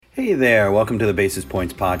Hey there, welcome to the Basis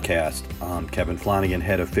Points podcast. I'm Kevin Flanagan,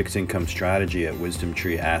 head of fixed income strategy at Wisdom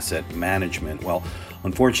Tree Asset Management. Well,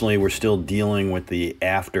 unfortunately, we're still dealing with the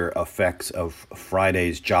after effects of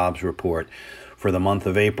Friday's jobs report for the month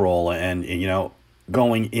of April. And,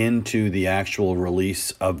 going into the actual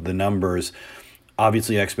release of the numbers,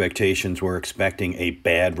 obviously expectations were expecting a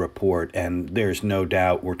bad report. And there's no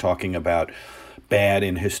doubt we're talking about bad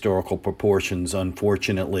in historical proportions,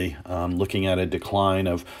 unfortunately, looking at a decline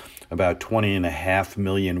of about 20.5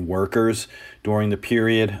 million workers during the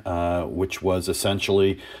period, which was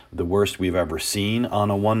essentially the worst we've ever seen on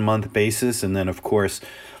a 1-month basis. And then, of course,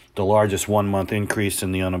 the largest 1-month increase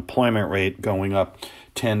in the unemployment rate going up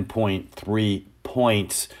 10.3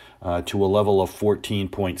 points to a level of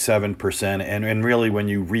 14.7%. And really, when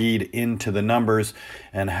you read into the numbers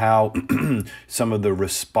and how some of the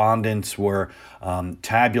respondents were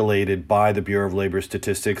tabulated by the Bureau of Labor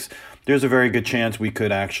Statistics, there's a very good chance we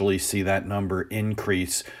could actually see that number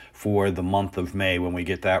increase for the month of May when we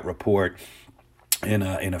get that report in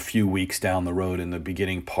a few weeks down the road in the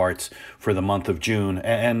beginning parts for the month of June.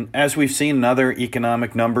 And as we've seen in other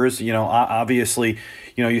economic numbers, obviously,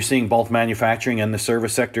 you're seeing both manufacturing and the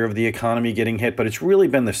service sector of the economy getting hit, but it's really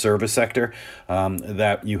been the service sector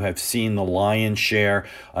that you have seen the lion's share,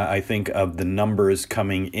 I think, of the numbers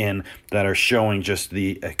coming in that are showing just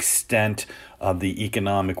the extent of the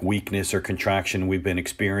economic weakness or contraction we've been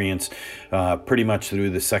experiencing pretty much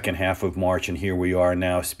through the second half of March. And here we are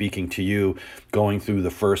now speaking to you going through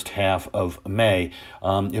the first half of May.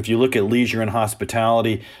 If you look at leisure and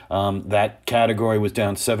hospitality, that category was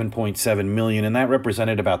down 7.7 million, and that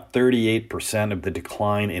represented about 38% of the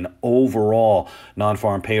decline in overall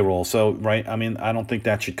non-farm payroll. So, right, I don't think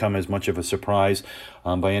that should come as much of a surprise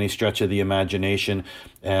by any stretch of the imagination.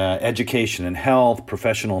 Education and health,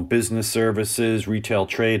 professional and business services, retail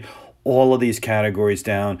trade, all of these categories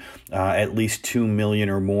down at least 2 million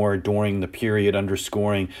or more during the period,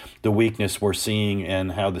 underscoring the weakness we're seeing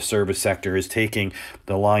and how the service sector is taking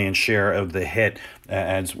the lion's share of the hit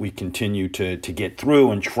as we continue to get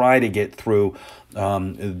through and try to get through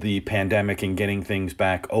the pandemic and getting things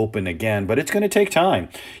back open again. But it's going to take time,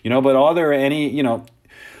 but are there any,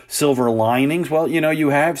 silver linings? Well, you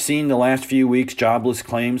have seen the last few weeks jobless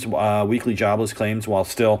claims, weekly jobless claims, while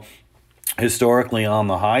still historically on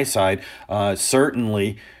the high side.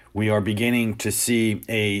 Certainly, we are beginning to see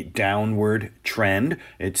a downward trend.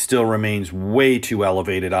 It still remains way too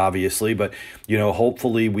elevated, obviously, but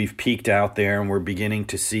hopefully we've peaked out there and we're beginning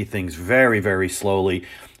to see things very, very slowly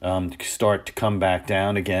start to come back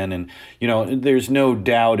down again. And there's no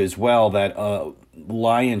doubt as well that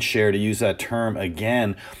lion's share, to use that term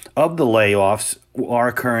again, of the layoffs are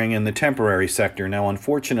occurring in the temporary sector. Now,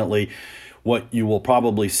 unfortunately, what you will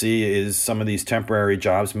probably see is some of these temporary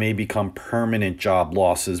jobs may become permanent job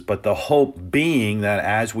losses, but the hope being that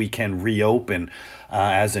as we can reopen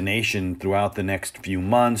as a nation throughout the next few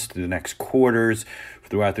months, through the next quarters,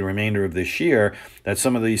 throughout the remainder of this year, that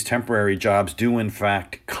some of these temporary jobs do in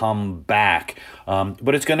fact come back.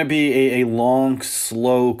 But it's going to be a long,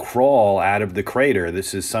 slow crawl out of the crater.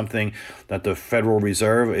 This is something that the Federal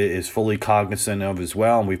Reserve is fully cognizant of as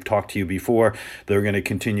well. And we've talked to you before. They're going to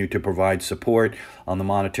continue to provide support on the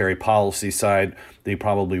monetary policy side. They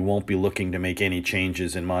probably won't be looking to make any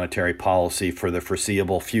changes in monetary policy for the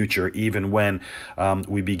foreseeable future, even when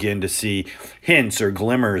we begin to see hints or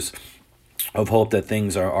glimmers of hope that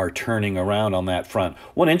things are turning around on that front.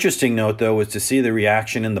 One interesting note, though, is to see the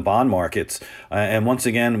reaction in the bond markets. And once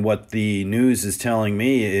again, what the news is telling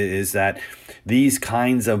me is that these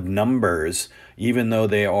kinds of numbers, even though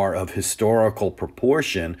they are of historical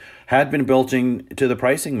proportion, had been built into the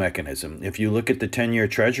pricing mechanism. If you look at the 10-year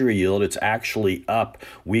Treasury yield, it's actually up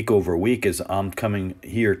week over week as I'm coming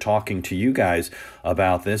here talking to you guys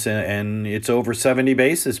about this, and it's over 70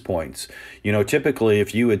 basis points. Typically,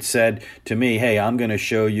 if you had said to me, hey, I'm going to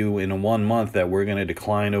show you in a 1 month that we're going to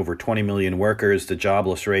decline over 20 million workers, the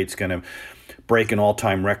jobless rate's going to break an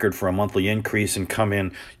all-time record for a monthly increase and come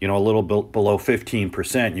in, a little bit below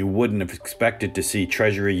 15%, you wouldn't have expected to see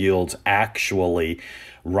Treasury yields actually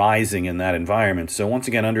rising in that environment. So once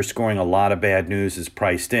again, underscoring a lot of bad news is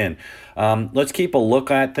priced in. Let's keep a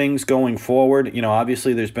look at things going forward.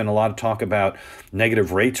 Obviously there's been a lot of talk about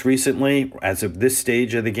negative rates recently. As of this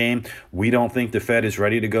stage of the game, we don't think the Fed is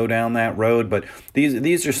ready to go down that road, but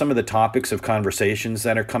these are some of the topics of conversations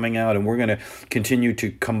that are coming out, and we're going to continue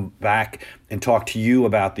to come back and talk to you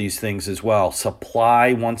about these things as well.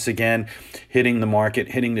 Supply, once again, hitting the market,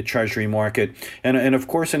 hitting the Treasury market, and of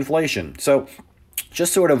course, inflation. So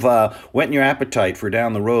just sort of whetting your appetite for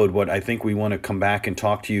down the road, what I think we want to come back and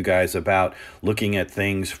talk to you guys about, looking at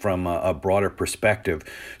things from a broader perspective.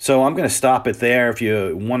 So I'm going to stop it there. If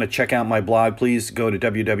you want to check out my blog, please go to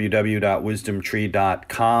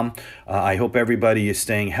www.wisdomtree.com. I hope everybody is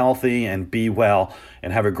staying healthy and be well,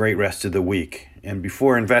 and have a great rest of the week. And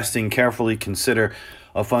before investing, carefully consider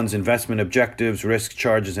a fund's investment objectives, risks,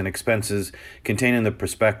 charges, and expenses contained in the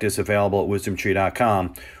prospectus available at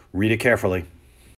wisdomtree.com. Read it carefully.